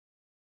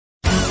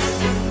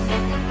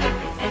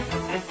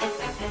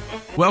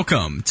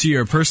Welcome to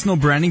your personal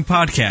branding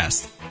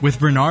podcast with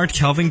Bernard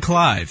Kelvin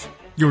Clive,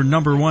 your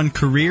number one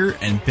career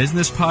and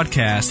business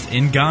podcast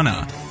in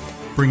Ghana,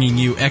 bringing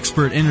you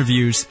expert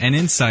interviews and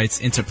insights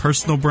into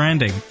personal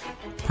branding,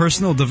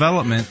 personal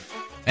development,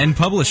 and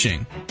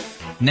publishing.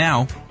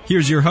 Now,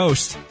 here's your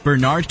host,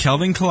 Bernard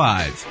Kelvin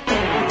Clive.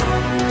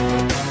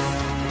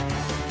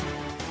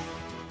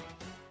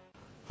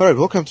 All right,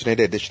 welcome to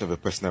another edition of the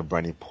Personal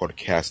Branding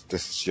Podcast.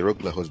 This is your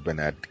regular host,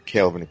 Bernard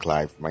Kelvin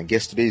Clive. My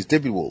guest today is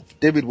David Wolf.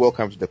 David,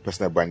 welcome to the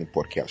Personal Branding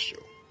Podcast show.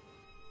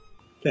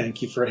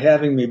 Thank you for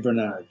having me,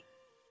 Bernard.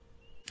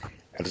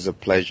 It is a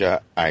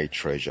pleasure I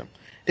treasure.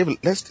 David,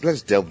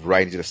 let's delve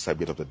right into the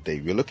subject of the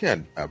day. We're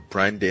looking at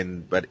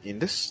branding, but in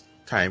this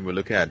time we're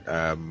looking at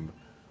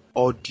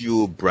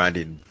audio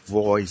branding,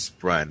 voice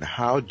brand.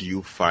 How do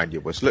you find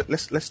your voice?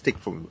 Let's take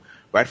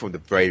right from the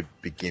very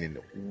beginning.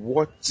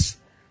 What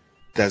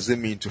does it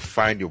mean to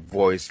find your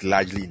voice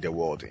largely in the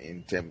world,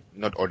 in terms,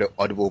 not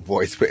audible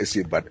voice per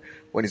se, but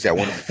when you say I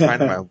want to find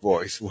my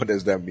voice, what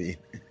does that mean?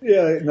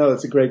 Yeah, no,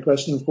 that's a great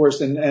question, of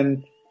course.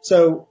 And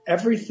so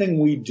everything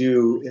we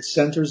do, it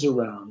centers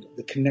around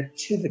the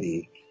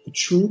connectivity, the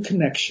true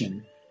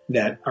connection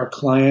that our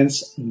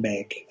clients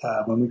make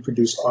when we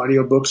produce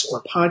audiobooks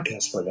or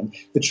podcasts for them,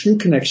 the true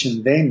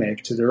connection they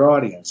make to their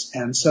audience.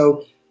 And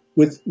so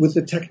with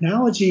the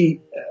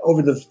technology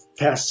over the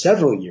past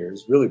several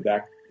years, really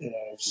back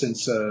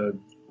since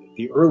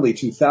the early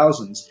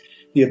 2000s,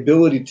 the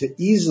ability to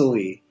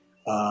easily,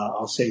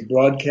 I'll say,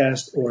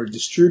 broadcast or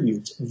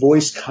distribute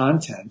voice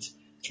content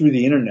through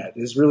the internet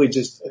has really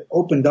just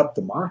opened up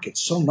the market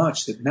so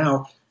much that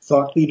now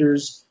thought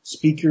leaders,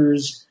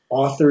 speakers,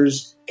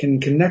 authors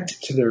can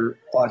connect to their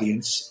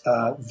audience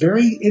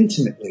very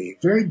intimately,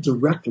 very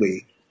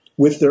directly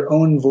with their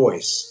own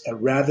voice,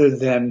 rather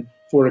than,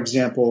 for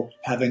example,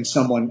 having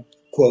someone,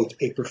 quote,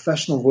 a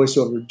professional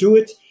voiceover do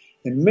it.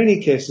 In many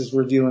cases,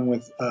 we're dealing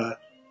with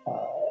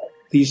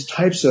these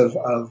types of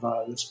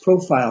this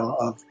profile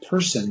of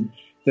person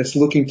that's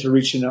looking to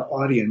reach an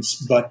audience,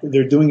 but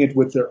they're doing it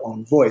with their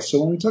own voice. So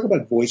when we talk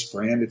about voice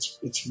brand,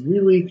 it's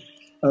really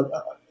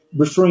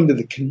referring to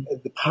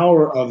the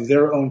power of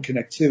their own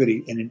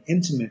connectivity in an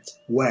intimate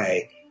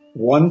way,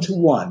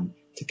 one-to-one,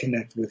 to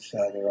connect with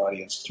their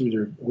audience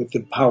with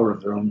the power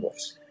of their own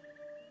voice.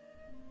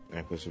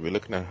 Okay, so we're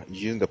looking at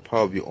using the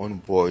power of your own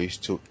voice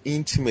to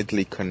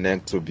intimately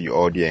connect with the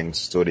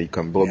audience so they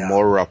can build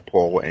more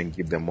rapport and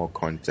give them more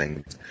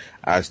content,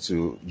 as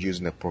to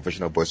using a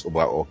professional voice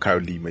over, or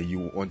currently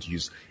you want to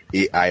use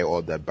AI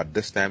or that, but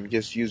this time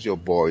just use your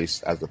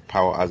voice as a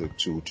power, as a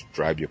tool to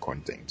drive your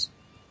content.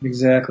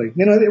 Exactly.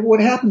 You know,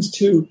 what happens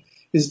too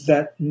is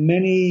that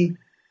many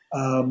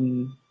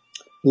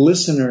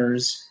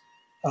listeners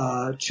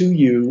to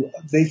you,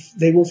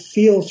 they will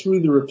feel through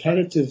the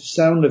repetitive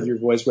sound of your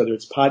voice, whether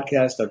it's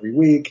podcast every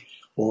week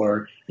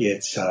or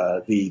it's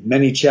the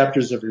many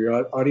chapters of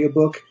your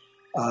audiobook,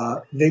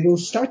 they will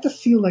start to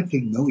feel like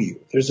they know you.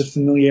 There's a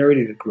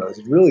familiarity that grows.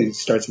 It really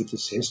starts with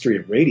this history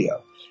of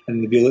radio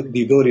and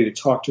the ability to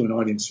talk to an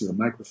audience through a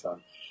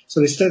microphone.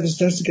 So there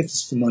starts to get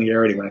this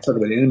familiarity. When I talk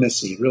about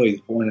intimacy, really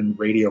is born in the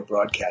radio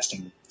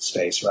broadcasting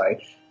space,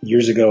 right?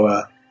 Years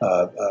ago,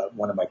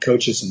 one of my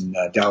coaches in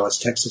Dallas,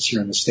 Texas,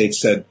 here in the States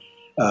said,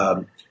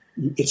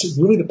 it's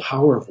really the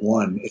power of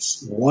one.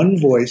 It's one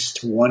voice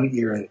to one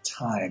ear at a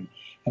time,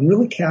 and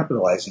really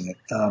capitalizing it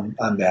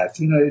on that.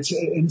 You know,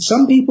 and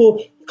some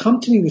people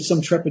come to me with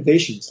some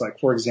trepidations. Like,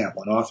 for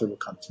example, an author will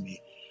come to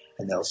me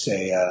and they'll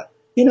say, I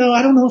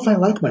don't know if I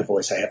like my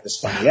voice. I have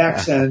this funny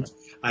accent.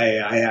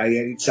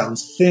 It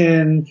sounds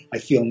thin. I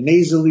feel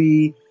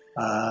nasally.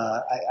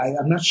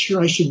 I'm not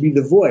sure I should be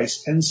the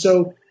voice. And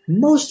so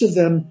most of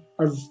them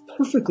are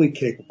perfectly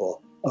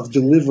capable of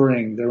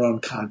delivering their own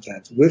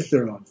content with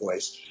their own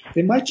voice.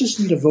 They might just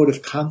need a vote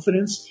of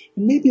confidence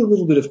and maybe a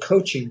little bit of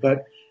coaching,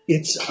 but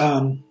it's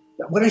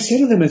what I say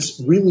to them, it's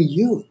really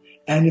you.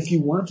 And if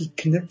you want to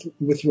connect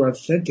with your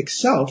authentic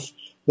self,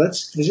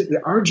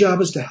 our job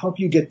is to help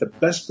you get the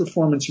best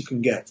performance you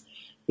can get.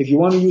 If you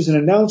want to use an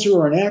announcer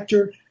or an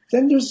actor,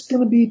 then there's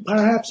going to be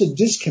perhaps a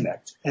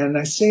disconnect. And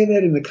I say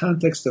that in the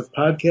context of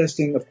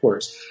podcasting, of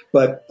course,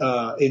 but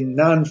in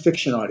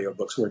nonfiction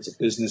audiobooks, where it's a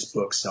business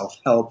book,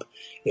 self-help,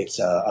 it's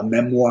a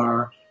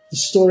memoir, the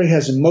story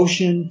has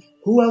emotion.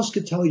 Who else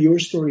could tell your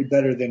story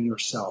better than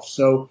yourself?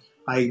 So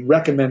I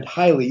recommend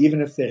highly,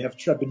 even if they have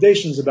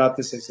trepidations about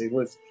this, I say,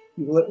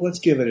 let's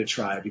give it a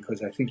try,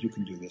 because I think you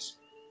can do this.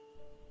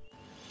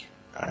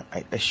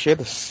 I share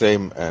the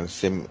same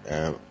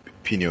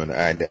opinion.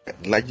 I'd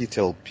like to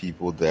tell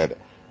people that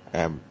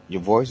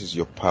your voice is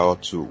your power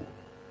tool.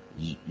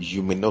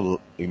 You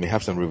may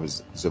have some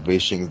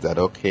reservations that,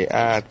 okay,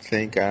 I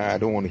think I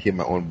don't want to hear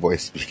my own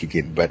voice speak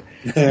again, but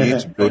you need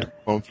to build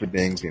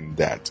confidence in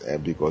that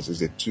because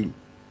it's a tool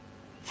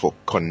for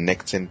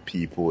connecting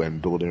people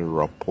and building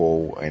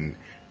rapport and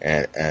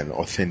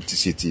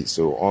authenticity.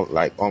 So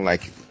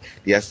unlike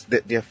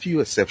there are few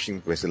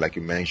exceptions, like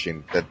you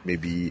mentioned, that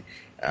maybe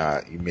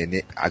you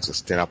may ask a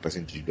stand-up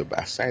person to do that.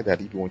 But aside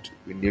that, if you want to,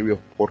 in the area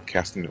of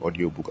podcasting and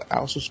audiobook, I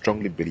also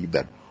strongly believe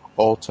that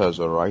authors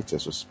or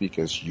writers or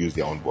speakers use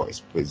their own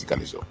voice,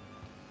 basically so.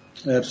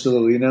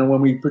 Absolutely. Now,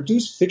 when we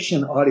produce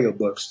fiction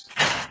audiobooks,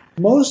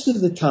 most of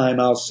the time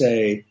I'll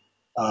say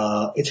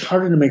it's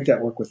harder to make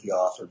that work with the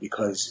author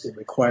because it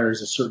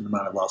requires a certain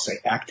amount of, I'll say,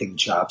 acting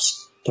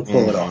chops to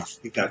pull it off.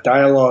 You've got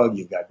dialogue,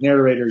 you've got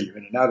narrator, you're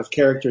in and out of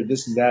character,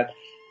 this and that.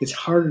 It's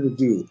harder to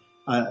do.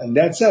 And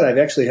that said, I've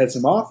actually had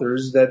some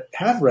authors that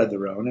have read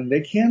their own and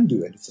they can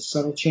do it. It's a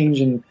subtle change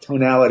in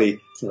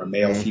tonality for a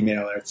male,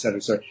 female, et cetera,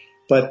 et cetera.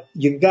 But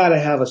you've got to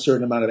have a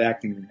certain amount of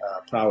acting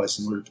prowess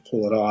in order to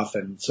pull it off.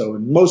 And so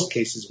in most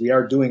cases, we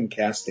are doing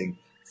casting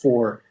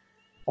for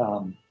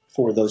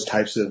those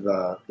types of,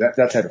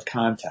 that type of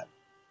content.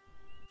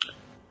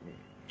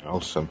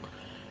 Awesome.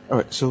 All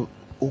right. So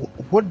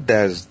how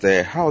does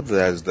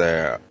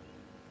the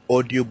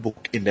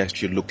audiobook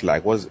industry look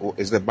like?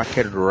 Is the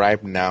market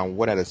ripe now?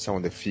 What are some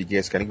of the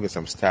figures? Can you give us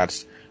some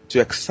stats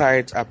to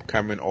excite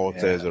upcoming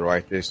authors or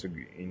writers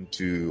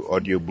into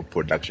audiobook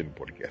production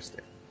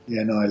podcasting?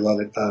 Yeah, no, I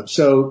love it.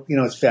 So,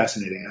 it's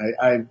fascinating.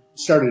 I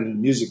started in the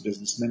music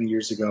business many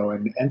years ago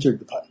and entered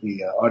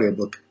the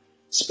audiobook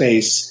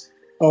space,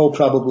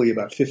 probably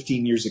about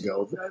 15 years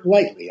ago,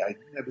 lightly. I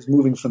was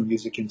moving from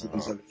music into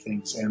these other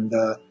things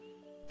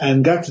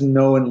and got to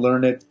know and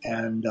learn it.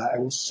 And I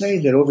will say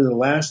that over the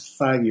last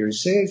 5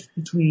 years,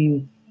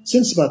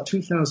 since about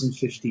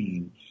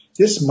 2015,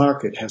 this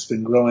market has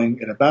been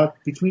growing at about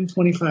between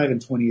 25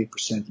 and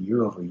 28%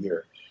 year over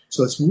year.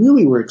 So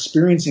we're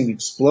experiencing an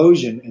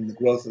explosion in the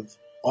growth of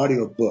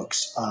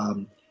audiobooks.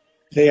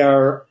 They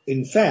are,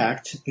 in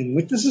fact,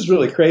 this is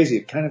really crazy.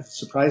 It kind of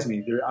surprised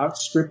me. They're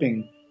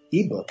outstripping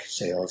ebook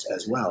sales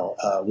as well,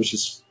 which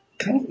is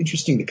kind of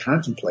interesting to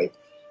contemplate.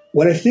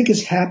 What I think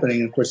is happening,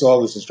 and of course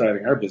all this is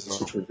driving our business,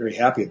 which we're very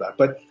happy about,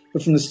 but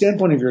from the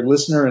standpoint of your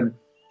listener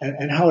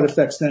and how it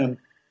affects them,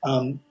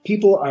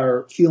 people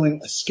are feeling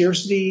a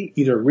scarcity,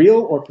 either real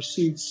or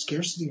perceived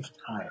scarcity of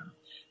time.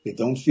 They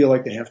don't feel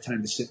like they have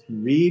time to sit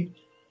and read.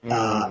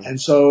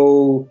 And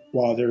so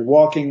while they're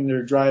walking,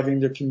 they're driving,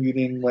 they're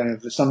commuting,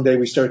 someday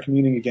we start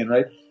commuting again,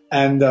 right?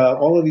 And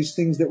all of these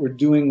things that we're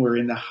doing, we're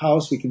in the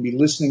house, we can be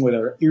listening with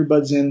our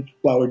earbuds in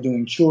while we're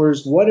doing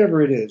chores,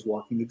 whatever it is,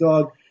 walking the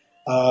dog.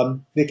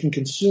 They can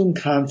consume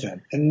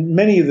content. And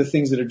many of the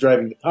things that are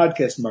driving the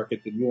podcast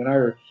market that you and I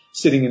are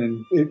sitting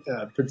in and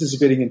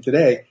participating in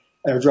today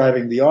are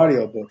driving the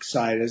audiobook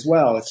side as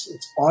well. It's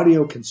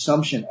audio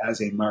consumption as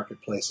a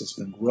marketplace has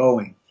been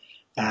growing.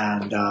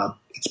 And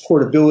its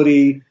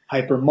portability,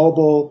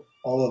 hypermobile,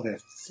 all of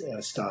that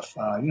stuff.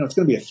 It's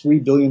going to be a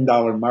 $3 billion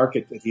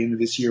market at the end of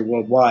this year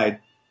worldwide.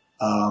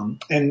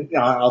 And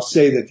I'll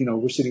say that,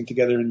 we're sitting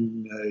together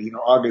in,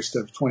 August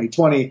of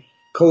 2020.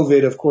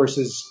 COVID, of course,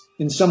 has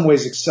in some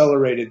ways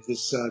accelerated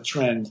this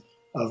trend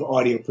of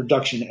audio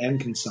production and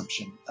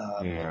consumption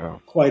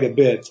quite a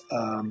bit.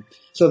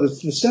 So the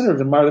center of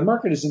the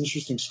market is an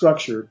interesting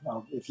structure.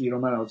 If you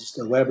don't mind, I'll just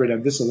elaborate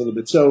on this a little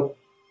bit. So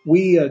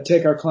we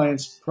take our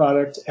client's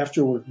product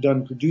after we're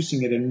done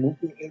producing it, and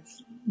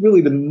it's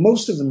really the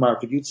most of the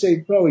market, you'd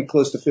say probably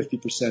close to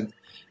 50%,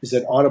 is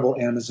at Audible,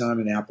 Amazon,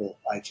 and Apple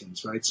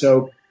iTunes, right?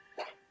 So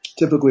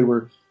typically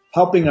we're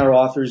helping our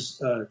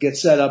authors get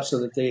set up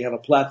so that they have a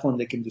platform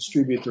they can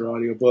distribute their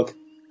audiobook.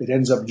 It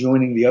ends up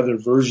joining the other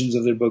versions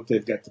of their book.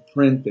 They've got the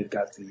print, they've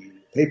got the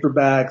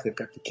paperback, they've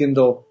got the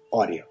Kindle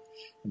audio.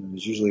 And then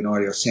there's usually an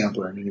audio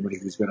sampler, and anybody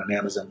who's been on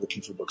Amazon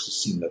looking for books has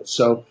seen those.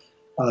 So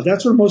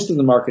that's where most of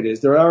the market is.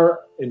 There are,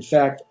 in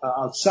fact,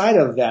 outside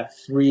of that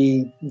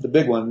the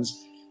big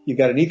ones, you've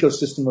got an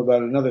ecosystem of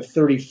about another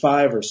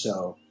 35 or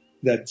so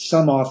that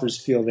some authors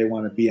feel they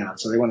want to be on.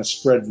 So they want to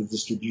spread the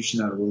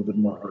distribution out a little bit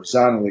more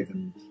horizontally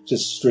than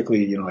just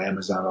strictly,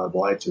 Amazon,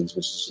 Audible, iTunes,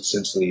 which is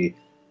essentially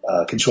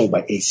controlled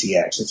by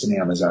ACX. It's an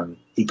Amazon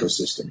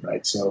ecosystem,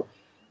 right? So,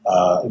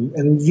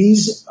 and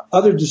these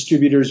other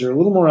distributors are a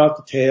little more out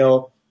the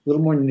tail, a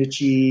little more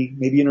niche-y,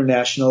 maybe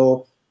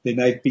international. They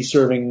might be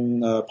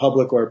serving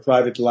public or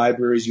private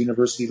libraries,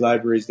 university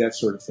libraries, that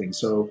sort of thing.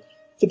 So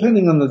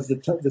depending on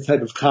the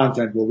type of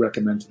content, we'll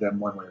recommend to them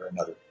one way or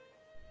another.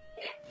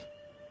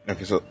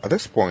 Okay, so at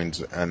this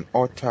point, an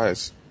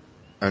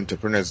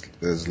entrepreneur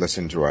is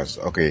listening to us.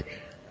 Okay,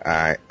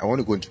 I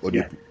want to go into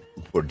audio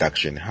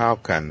production. How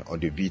can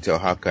Audiovita,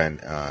 how can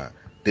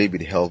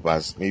David help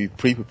us? Maybe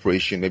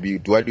pre-preparation, maybe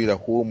do I do it at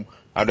home?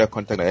 How do I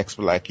contact an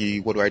expert like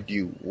you? What do I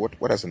do? What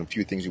are some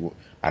few things you would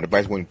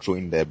advise when you throw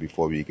in there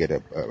before we get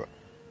a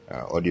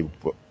audio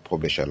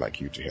publisher like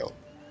you to help?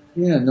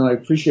 Yeah, no, I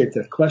appreciate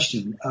that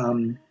question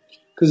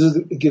because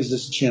it gives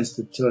us a chance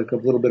to talk a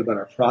little bit about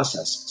our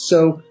process.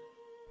 So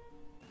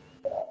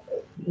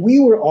we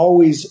were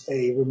always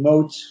a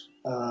remote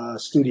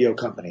studio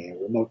company,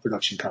 a remote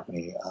production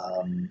company,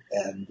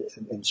 and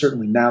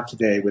certainly now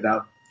today,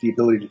 without the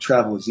ability to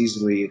travel as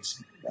easily,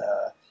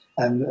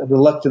 and a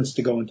reluctance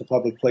to go into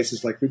public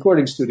places like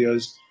recording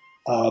studios,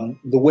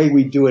 the way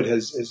we do it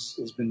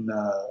has been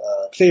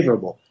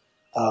favorable.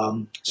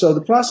 So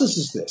the process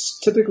is this.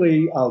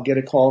 Typically, I'll get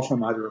a call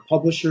from either a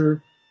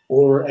publisher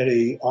or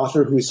an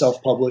author who is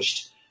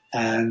self-published,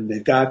 and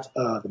they've got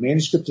the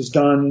manuscript is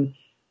done.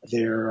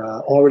 They're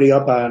already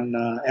up on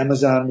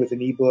Amazon with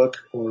an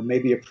ebook or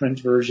maybe a print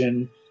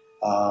version.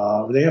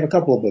 They have a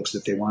couple of books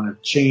that they want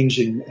to change,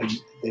 and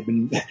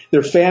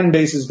their fan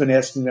base has been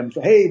asking them,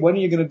 hey, when are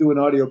you going to do an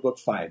audiobook?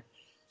 Fine.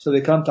 So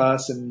they come to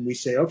us and we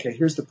say, okay,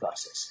 here's the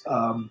process.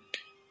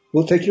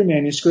 We'll take your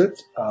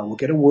manuscript. We'll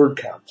get a word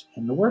count.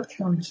 And the word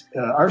count,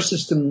 our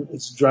system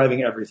is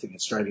driving everything.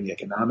 It's driving the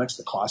economics,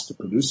 the cost to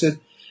produce it.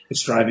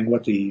 It's driving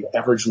what the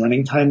average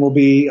running time will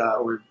be,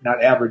 or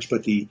not average,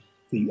 but the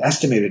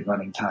estimated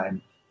running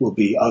time will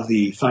be of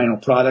the final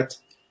product.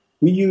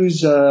 We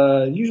use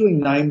usually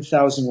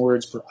 9,000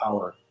 words per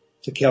hour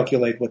to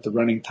calculate what the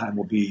running time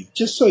will be,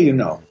 just so you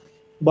know.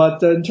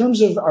 But in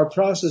terms of our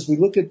process, we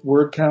look at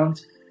word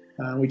count.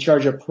 We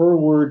charge a per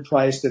word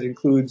price that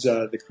includes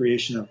the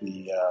creation of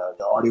the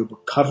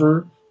audiobook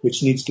cover,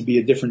 which needs to be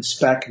a different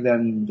spec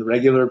than the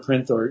regular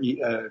print or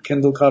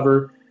Kindle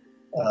cover,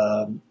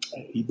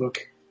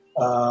 ebook.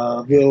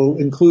 They'll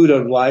include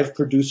a live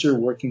producer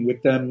working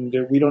with them.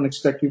 We don't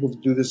expect people to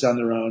do this on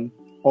their own,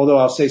 although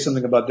I'll say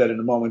something about that in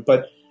a moment.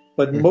 But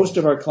most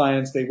of our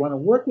clients, they want to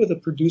work with a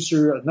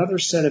producer, another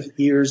set of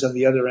ears on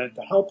the other end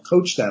to help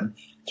coach them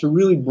to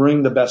really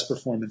bring the best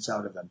performance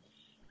out of them.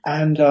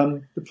 And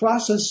the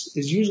process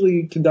is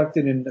usually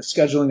conducted in a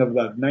scheduling of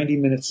about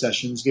 90-minute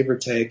sessions, give or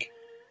take.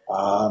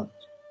 More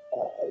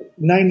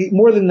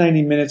than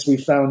 90 minutes, we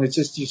found it's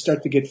just you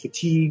start to get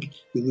fatigue,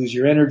 you lose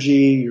your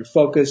energy, your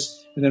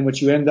focus, and then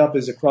what you end up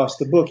is across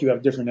the book, you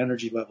have different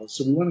energy levels.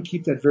 So we want to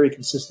keep that very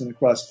consistent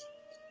across.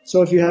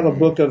 So if you have a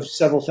book of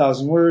several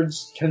thousand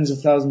words, tens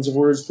of thousands of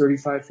words,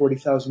 35,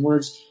 40,000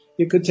 words,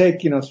 it could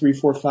take, 3,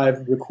 4,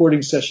 5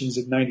 recording sessions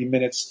at 90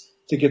 minutes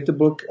to get the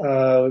book,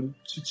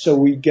 so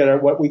we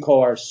get what we call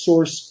our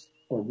source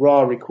or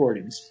raw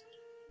recordings.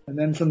 And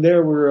then from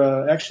there,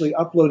 we're actually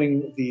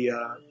uploading the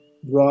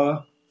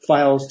raw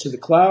files to the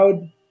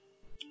cloud.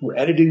 We're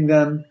editing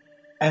them.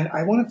 And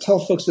I want to tell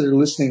folks that are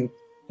listening,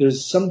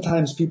 there's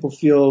sometimes people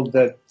feel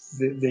that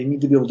they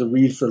need to be able to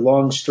read for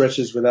long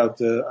stretches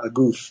without a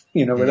goof,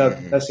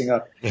 without messing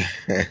up.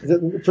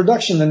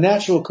 The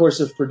natural course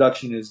of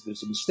production is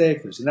there's a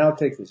mistake, there's an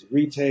outtake, there's a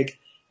retake.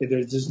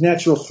 There's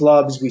natural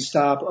flubs. We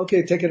stop.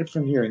 Okay, take it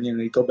from here, and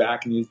you go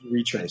back and you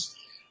retrace,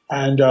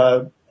 and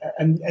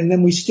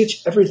then we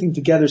stitch everything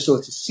together so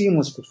it's a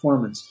seamless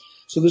performance.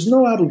 So there's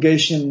no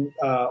obligation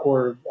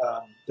or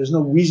there's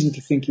no reason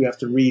to think you have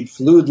to read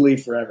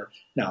fluidly forever.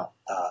 Now,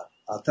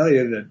 I'll tell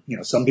you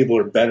that some people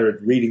are better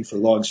at reading for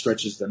long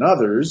stretches than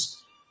others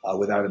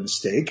without a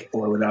mistake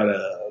or without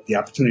the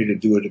opportunity to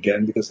do it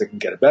again because they can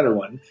get a better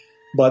one.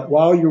 But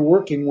while you're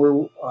working,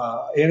 we're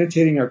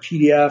annotating our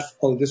PDF.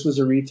 Oh, this was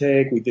a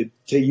retake. We did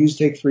use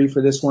take 3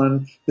 for this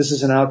one. This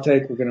is an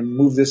outtake. We're going to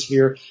move this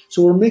here.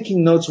 So we're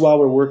making notes while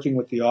we're working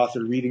with the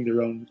author, reading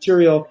their own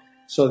material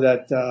so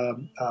that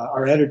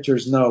our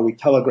editors know. We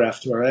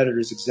telegraph to our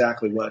editors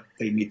exactly what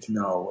they need to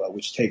know,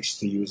 which takes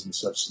to use and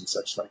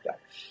such like that.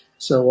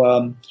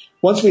 So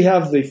once we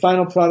have the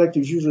final product,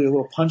 there's usually a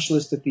little punch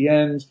list at the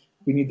end.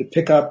 We need to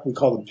pick up. We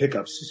call them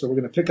pickups. So we're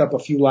going to pick up a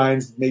few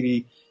lines,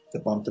 maybe to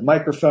bump the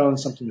microphone,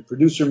 something the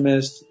producer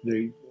missed.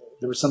 There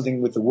was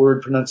something with the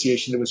word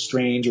pronunciation that was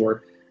strange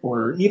or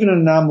even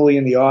an anomaly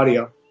in the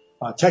audio,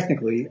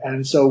 technically.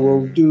 And so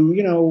we'll do,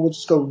 we'll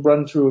just go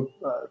run through,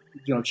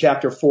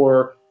 chapter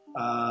 4,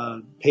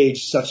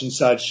 page such and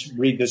such,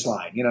 read this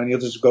line, and you'll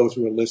just go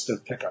through a list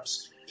of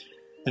pickups.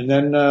 And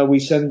then, we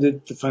send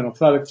the final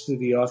product to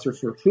the author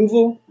for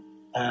approval.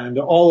 And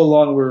all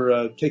along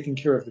we're taking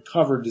care of the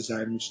cover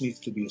design, which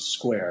needs to be a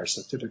square.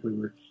 So typically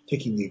we're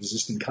taking the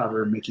existing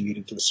cover and making it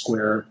into a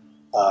square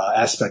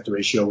aspect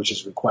ratio, which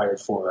is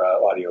required for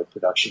audio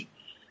production.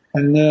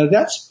 And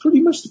that's pretty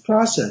much the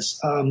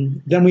process.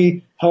 Then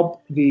we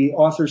help the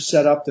author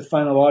set up the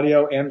final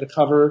audio and the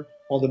cover,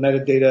 all the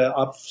metadata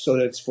up so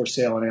that it's for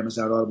sale on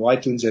Amazon, Audible,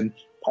 iTunes, and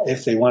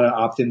if they want to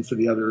opt in for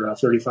the other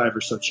 35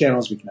 or so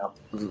channels, we can help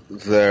them.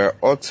 The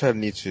author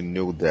needs to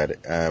know that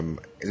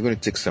it's going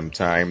to take some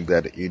time,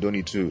 that you don't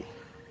need to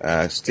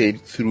stay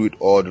through it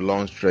all the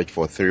long stretch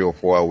for 3 or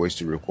 4 hours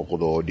to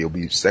record, or there'll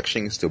be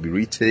sections, there'll be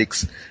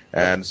retakes,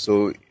 and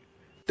so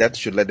that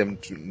should let them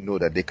to know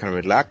that they can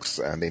relax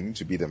and they need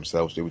to be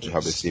themselves, they will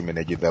have the same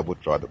energy level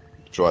throughout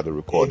the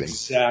recording.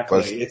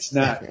 Exactly. It's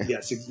not,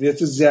 yes,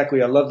 it's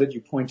exactly, I love that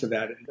you point to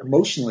that.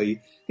 Emotionally,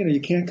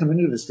 you can't come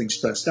into this thing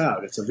stressed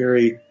out. It's a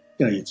very,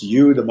 it's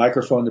you, the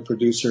microphone, the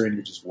producer, and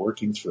you're just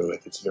working through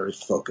it. It's very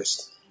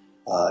focused.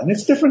 And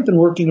it's different than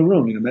working a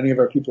room. Many of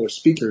our people are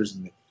speakers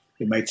and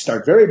they might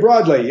start very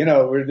broadly,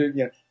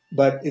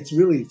 but it's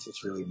really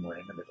more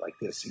intimate like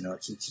this.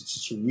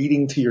 It's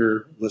reading to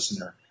your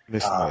listener.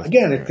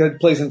 Again, it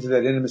plays into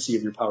that intimacy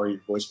of your Power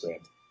Your Voice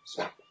brand.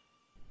 So.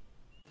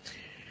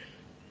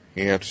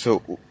 Yeah, so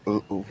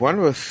one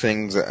of the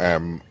things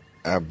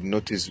I've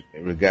noticed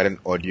regarding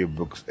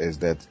audiobooks is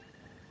that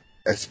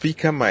a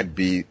speaker might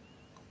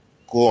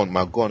go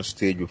on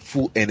stage with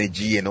full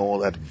energy and all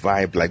that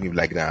vibe,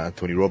 like the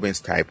Tony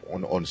Robbins type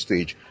on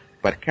stage,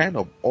 but kind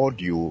of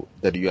audio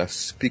that you are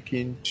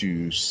speaking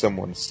to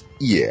someone's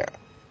ear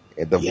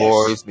The Yes.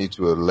 voice needs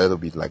to a little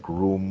bit like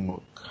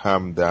room,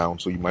 calm down.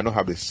 So you might not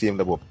have the same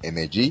level of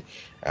energy,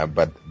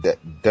 but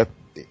that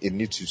it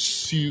needs to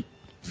suit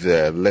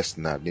the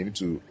listener. They need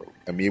to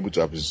be able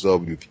to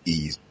absorb it with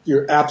ease.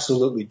 You're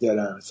absolutely dead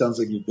on. It sounds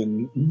like you've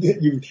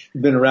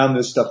been around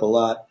this stuff a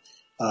lot.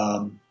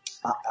 I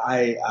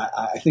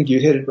think you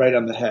hit it right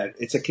on the head.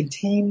 It's a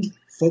contained,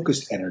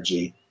 focused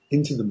energy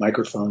into the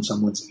microphone,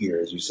 someone's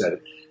ear, as you said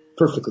it.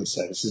 Perfectly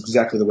said. This is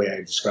exactly the way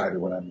I describe it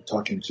when I'm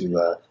talking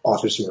to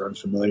authors who are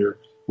unfamiliar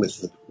with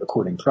the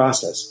recording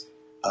process.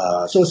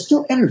 So it's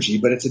still energy,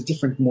 but it's a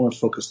different, more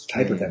focused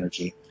type of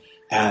energy.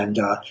 And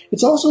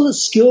it's also a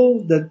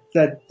skill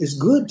that is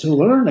good to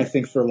learn, I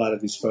think, for a lot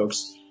of these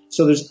folks.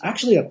 So there's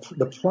actually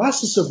the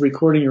process of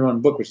recording your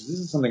own book, which this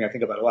is something I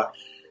think about a lot.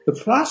 The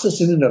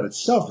process in and of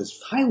itself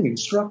is highly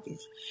instructive.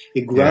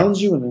 It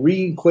grounds you and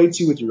re-equates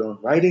you with your own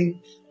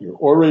writing. You're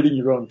orating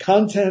your own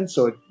content,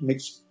 so it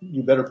makes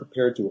you better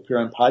prepared to appear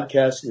on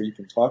podcasts where you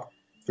can talk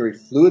very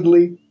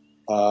fluidly.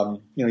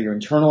 You're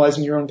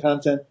internalizing your own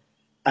content.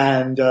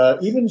 And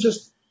even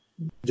just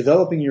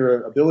developing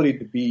your ability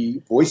to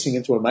be voicing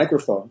into a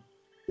microphone,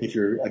 if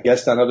you're a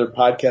guest on other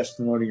podcasts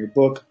promoting your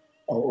book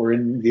or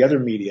in the other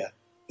media,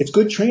 it's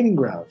good training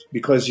ground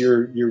because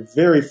you're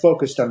very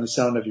focused on the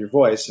sound of your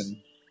voice, and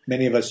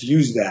many of us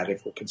use that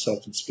if we're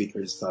consultant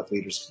speakers, thought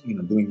leaders,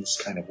 doing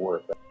this kind of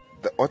work.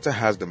 The author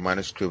has the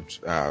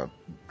manuscript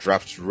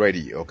draft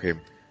ready, okay?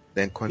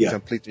 Then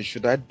contemplating,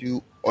 should I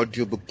do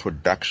audiobook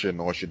production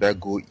or should I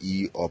go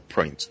e or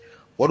print?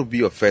 What would be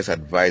your first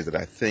advice that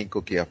I think,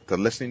 okay, after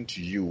listening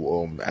to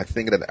you, I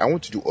think that I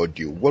want to do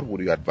audio. What would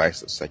you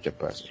advise to such a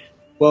person?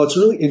 Well, it's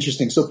really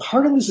interesting. So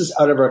part of this is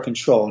out of our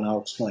control, and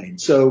I'll explain.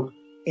 So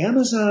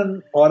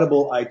Amazon,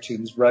 Audible,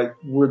 iTunes, right,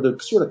 where the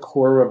sort of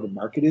core of the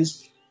market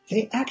is,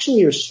 they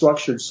actually are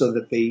structured so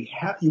that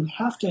you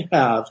have to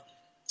have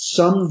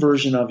some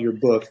version of your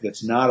book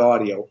that's not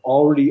audio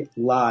already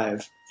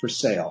live for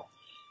sale.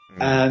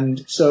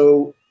 And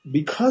so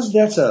because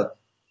that's a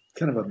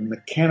kind of a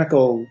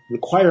mechanical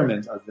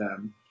requirement of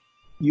them,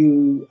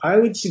 I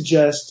would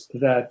suggest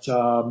that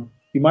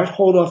you might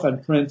hold off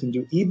on print and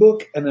do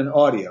ebook and then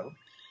audio.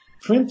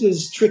 Print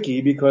is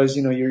tricky because,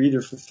 you're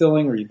either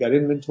fulfilling or you've got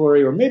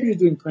inventory, or maybe you're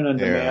doing print on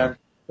demand,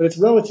 but it's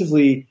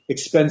relatively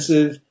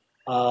expensive,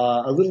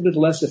 a little bit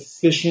less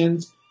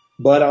efficient.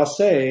 But I'll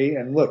say,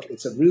 and look,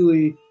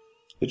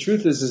 the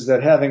truth is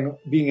that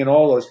being in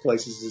all those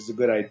places is a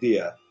good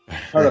idea.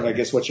 Part of, I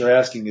guess, what you're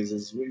asking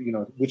is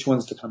which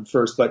ones to come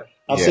first. But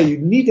I'll say you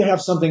need to have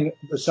something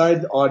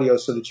beside the audio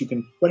so that you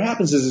can, what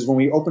happens is when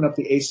we open up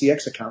the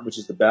ACX account, which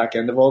is the back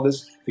end of all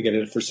this, to get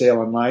it for sale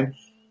online,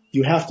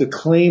 you have to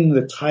claim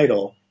the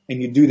title,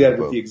 and you do that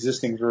with the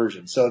existing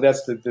version. So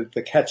that's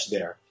the catch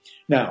there.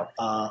 Now,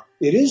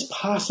 it is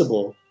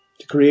possible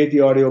to create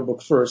the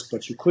audiobook first,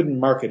 but you couldn't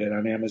market it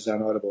on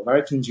Amazon, Audible,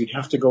 and iTunes. You'd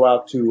have to go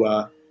out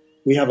to,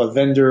 we have a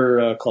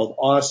vendor called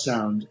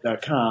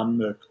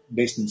awesound.com,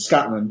 based in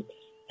Scotland,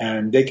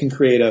 and they can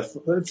create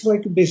it's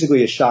like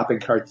basically a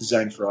shopping cart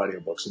designed for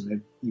audiobooks, and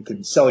then you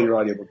can sell your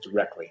audiobook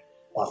directly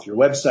off your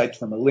website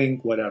from a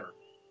link, whatever.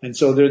 And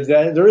so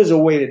there is a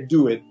way to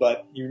do it,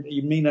 but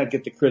you may not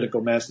get the critical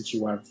mass that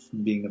you want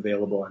from being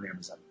available on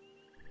Amazon.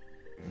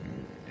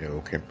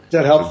 Okay. Is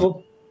that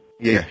helpful?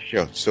 Yeah,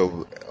 sure.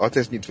 So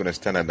authors need to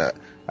understand that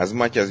as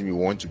much as we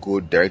want to go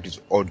direct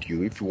to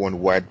audio, if you want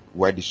wide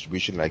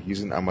distribution, like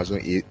using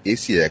Amazon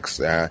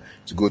ACX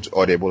to go to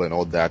Audible and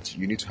all that,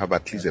 you need to have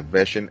at least a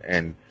version,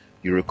 and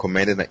you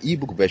recommended an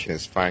ebook version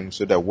is fine,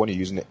 so that when you're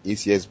using the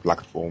ACX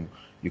platform,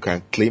 you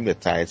can claim the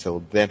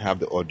title, then have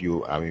the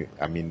audio.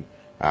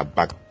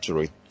 Back to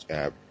it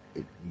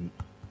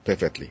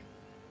perfectly.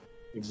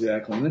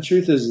 Exactly. And the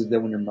truth is that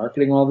when you're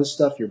marketing all this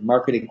stuff, you're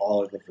marketing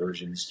all of the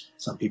versions.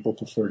 Some people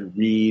prefer to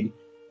read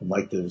and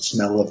like the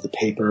smell of the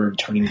paper and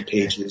turning the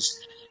pages.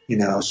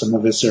 Some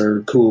of us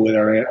are cool with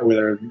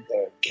our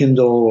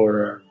Kindle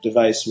or our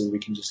device where we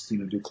can just,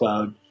 do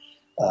cloud,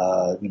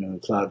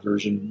 cloud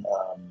version.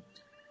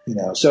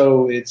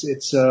 So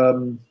it's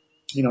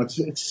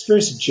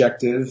very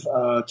subjective,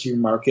 to your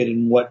market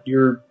and what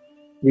your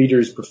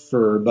readers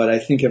prefer. But I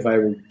think if I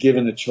were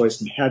given a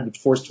choice and had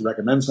forced to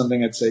recommend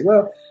something, I'd say,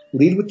 well,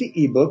 lead with the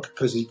ebook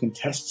because you can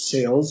test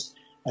sales,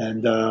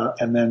 and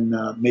then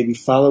maybe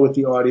follow with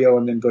the audio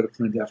and then go to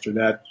print after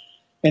that.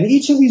 And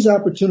each of these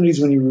opportunities,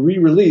 when you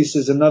re-release,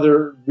 is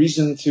another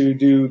reason to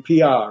do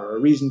PR, or a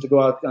reason to go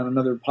out on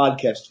another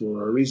podcast tour,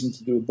 or a reason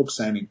to do a book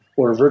signing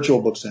or a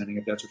virtual book signing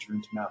if that's what you're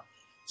into now.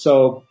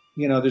 So,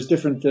 there's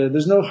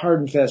there's no hard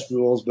and fast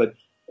rules, but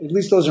at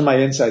least those are my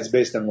insights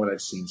based on what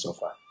I've seen so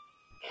far.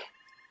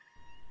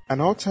 An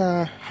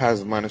author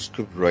has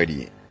manuscript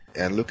ready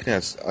and looking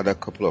at other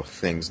couple of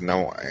things.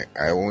 Now,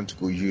 I want to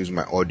go use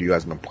my audio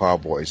as my power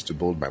voice to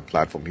build my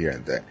platform here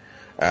and there.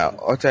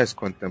 Author is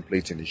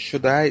contemplating,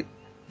 should I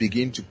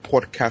begin to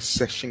podcast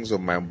sections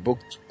of my book,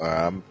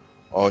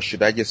 or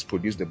should I just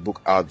produce the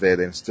book out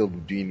there and still be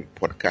doing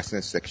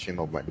podcasting section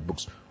of the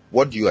books?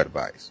 What do you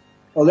advise?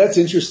 Oh, that's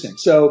interesting.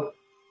 So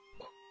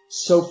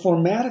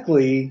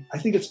formatically, I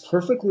think it's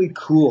perfectly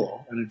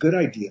cool and a good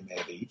idea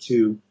maybe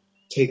to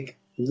take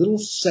little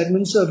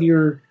segments of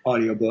your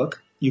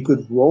audiobook. You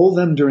could roll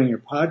them during your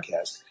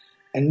podcast,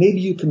 and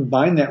maybe you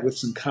combine that with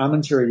some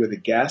commentary with a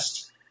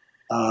guest,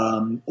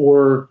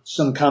 or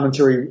some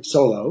commentary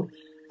solo,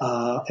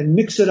 and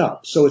mix it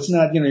up. So it's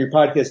not, your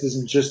podcast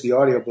isn't just the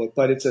audiobook,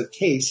 but it's a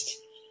taste,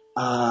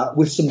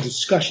 with some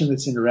discussion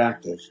that's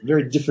interactive.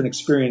 Very different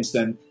experience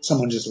than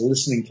someone just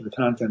listening to the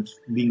content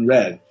being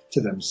read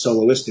to them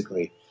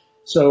soloistically.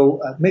 So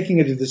making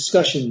it a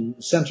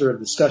discussion, center of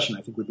discussion,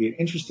 I think would be an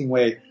interesting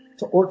way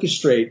to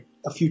orchestrate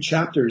a few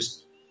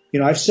chapters.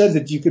 I've said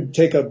that you could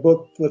take a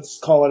book, let's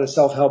call it a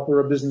self-help or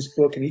a business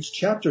book, and each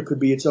chapter could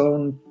be its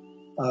own.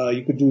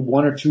 You could do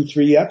 1 or 2,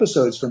 3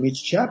 episodes from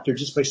each chapter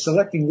just by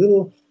selecting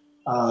little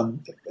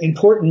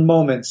important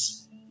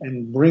moments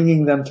and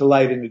bringing them to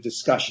light in a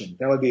discussion.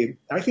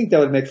 I think that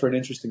would make for an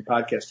interesting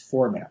podcast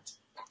format.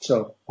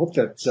 So hope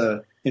that's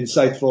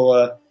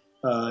insightful.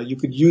 You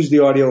could use the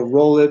audio,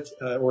 roll it,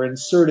 or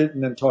insert it,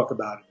 and then talk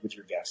about it with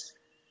your guest.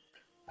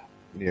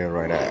 Yeah,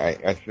 right.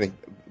 I think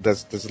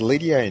there's a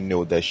lady I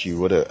know that she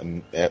wrote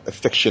a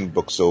fiction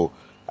book. So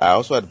I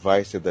also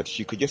advised her that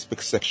she could just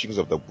pick sections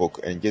of the book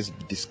and just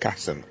be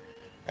discussing.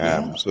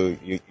 So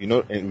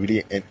and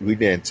read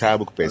the entire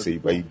book per se,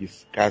 but you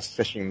discuss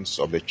sections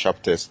of the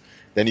chapters.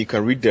 Then you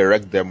can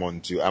redirect them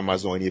onto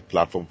Amazon, any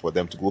platform for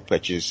them to go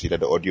purchase either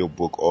the audio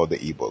book or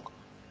the ebook.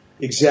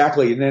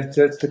 Exactly, and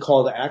that's the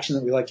call to action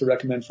that we like to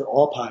recommend for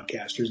all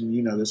podcasters. And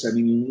you know this. I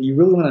mean, you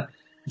really want to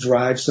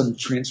drive some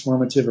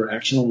transformative or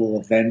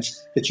actionable event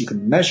that you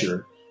can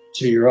measure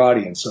to your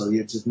audience. So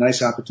it's a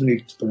nice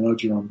opportunity to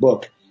promote your own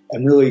book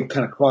and really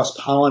kind of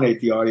cross-pollinate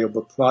the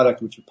audiobook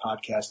product with your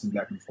podcasting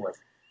back and forth.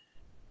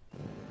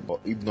 But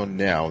even not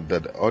now,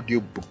 that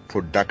audiobook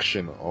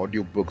production,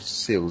 audiobook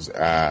sales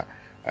are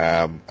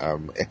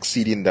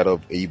exceeding that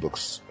of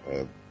ebooks.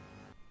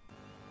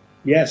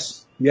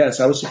 Yes,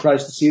 I was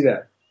surprised to see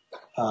that.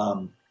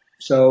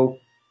 So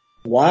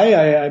why?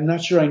 I'm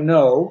not sure I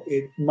know.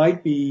 It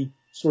might be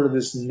sort of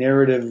this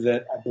narrative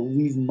that I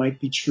believe might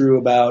be true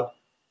about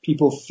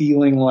people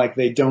feeling like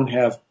they don't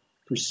have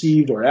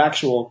perceived or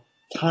actual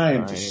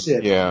time to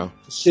sit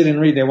and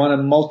read. They want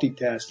to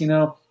multitask.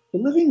 We're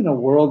living in a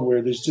world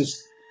where there's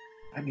just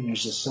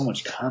so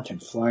much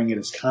content flying at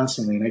us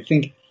constantly. And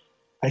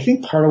I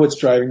think part of what's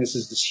driving this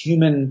is this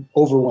human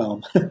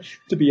overwhelm,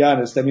 to be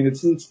honest. I mean,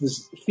 it's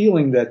this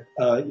feeling that,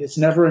 it's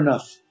never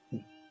enough.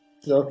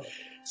 So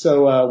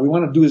we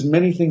want to do as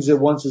many things at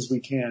once as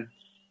we can.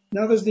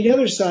 Now there's the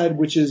other side,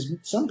 which is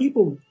some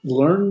people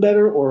learn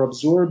better or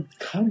absorb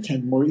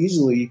content more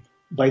easily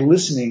by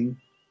listening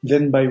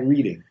than by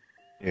reading.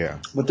 Yeah.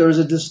 But there's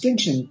a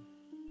distinction.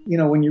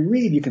 When you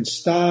read, you can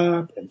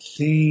stop and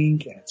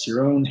think, and it's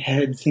your own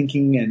head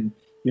thinking, and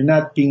you're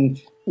not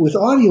with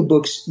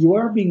audiobooks,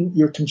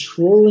 you're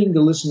controlling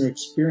the listener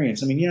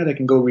experience. I mean, they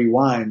can go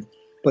rewind,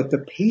 but the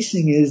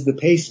pacing is the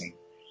pacing.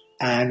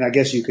 And I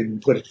guess you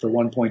can put it for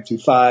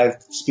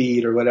 1.25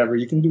 speed or whatever.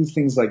 You can do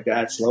things like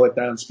that, slow it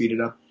down, speed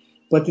it up,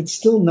 but it's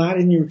still not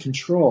in your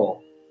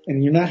control.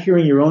 And you're not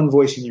hearing your own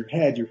voice in your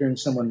head. You're hearing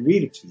someone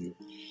read it to you.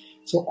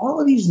 So all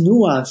of these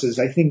nuances,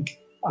 I think,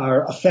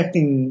 are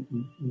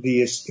affecting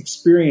the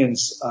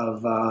experience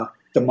of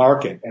the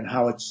market and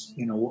how it's,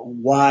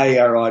 why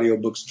are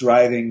audiobooks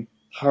driving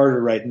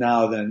harder right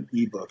now than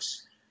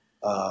ebooks.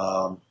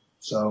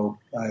 So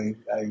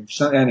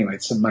anyway,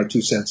 it's my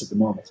 2 cents at the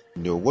moment.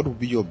 What would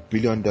be your $1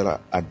 billion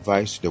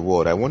advice to the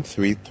world? I want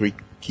three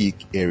key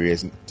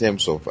areas in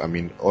terms of,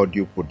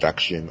 audio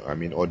production,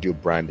 audio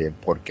branding,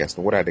 podcast.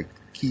 What are the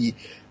key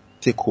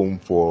take home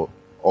for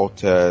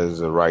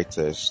authors,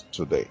 writers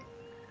today?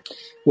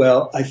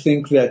 Well, I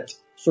think that,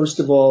 first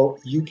of all,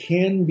 you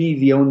can be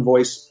the own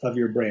voice of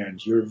your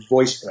brand, your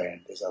voice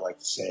brand, as I like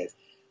to say it.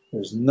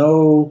 There's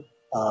you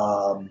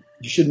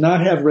should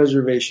not have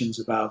reservations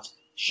about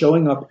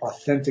showing up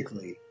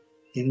authentically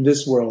in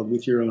this world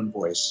with your own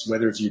voice,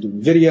 whether it's you're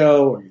doing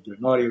video or you're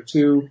doing audio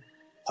too.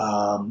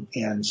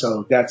 And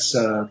so that's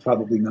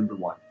probably number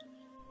one.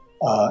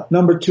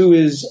 Number two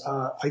is,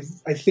 I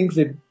think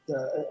that,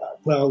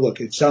 look,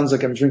 it sounds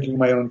like I'm drinking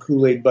my own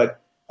Kool-Aid, but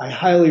I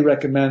highly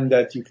recommend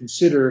that you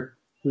consider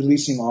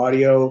releasing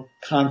audio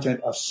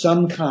content of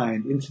some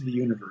kind into the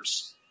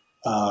universe,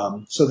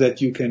 so that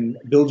you can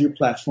build your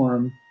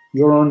platform,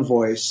 your own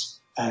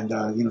voice, and,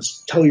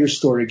 tell your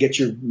story, get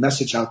your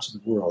message out to the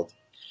world.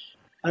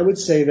 I would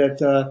say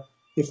that,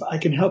 if I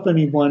can help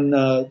anyone,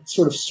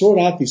 sort of sort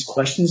out these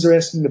questions they're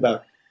asking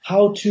about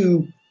how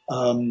to,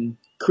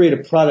 create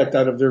a product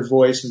out of their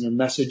voice and their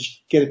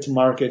message, get it to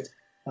market,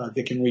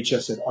 they can reach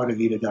us at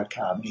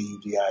audivita.com,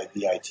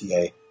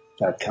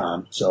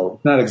 AUDIVITA.com.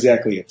 So not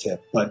exactly a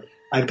tip, but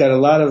I've got a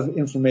lot of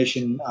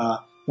information,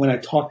 when I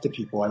talk to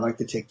people. I like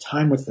to take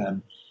time with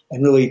them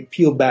and really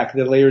peel back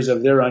the layers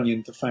of their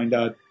onion to find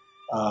out,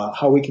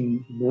 how we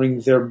can bring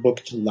their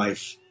book to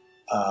life,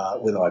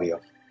 with audio.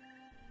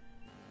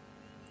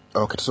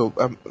 Okay, so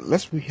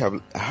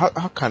how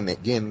can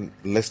again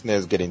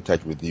listeners get in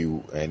touch with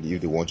you, and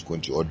if they want to go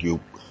into audio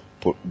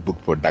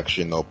book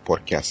production or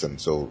podcasting?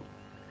 So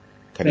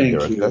can you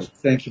direct us?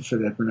 Thank you for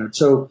that, Bernard.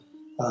 So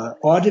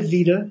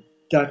Audivita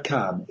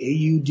audivita.com,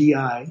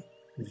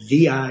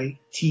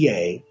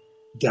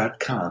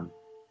 audivita.com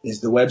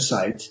is the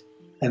website.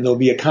 And there'll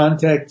be a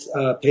contact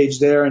page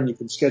there, and you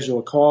can schedule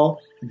a call.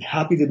 I'm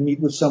happy to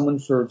meet with someone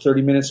for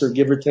 30 minutes or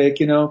give or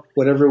take,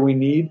 whatever we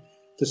need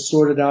to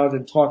sort it out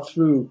and talk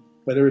through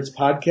whether it's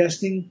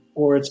podcasting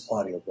or it's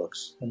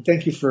audiobooks. And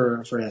thank you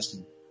for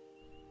asking.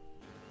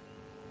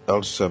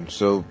 Awesome.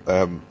 So,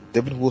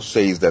 David will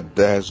say is that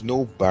there's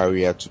no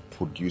barrier to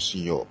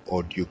producing your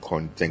audio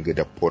content,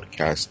 whether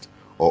podcast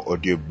or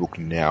audiobook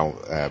now.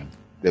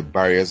 The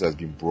barriers has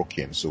been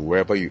broken. So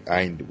wherever you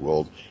are in the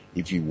world,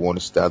 if you want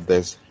to start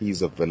this,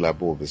 he's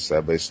available with the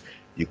service.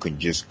 You can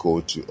just go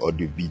to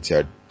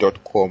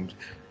audivita.com,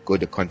 go to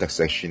the contact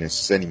section and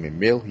send him a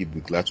mail. He'll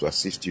be glad to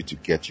assist you to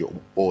get your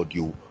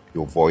audio,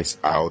 your voice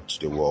out to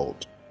the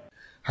world.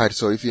 Alright,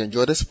 so if you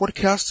enjoyed this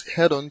podcast,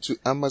 head on to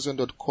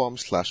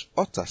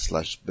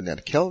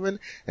amazon.com/author/Bernard Kelvin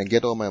and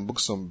get all my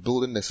books on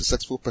building a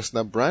successful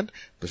personal brand,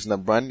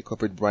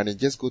 corporate branding.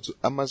 Just go to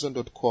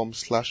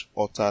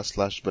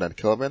amazon.com/author/Bernard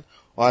Kelvin,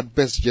 or at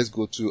best just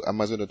go to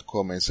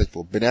amazon.com and search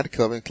for Bernard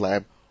Kelvin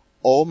Clive.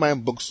 All my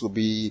books will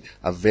be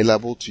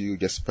available to you.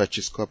 Just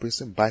purchase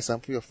copies and buy some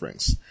for your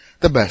friends.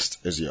 The best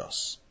is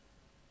yours.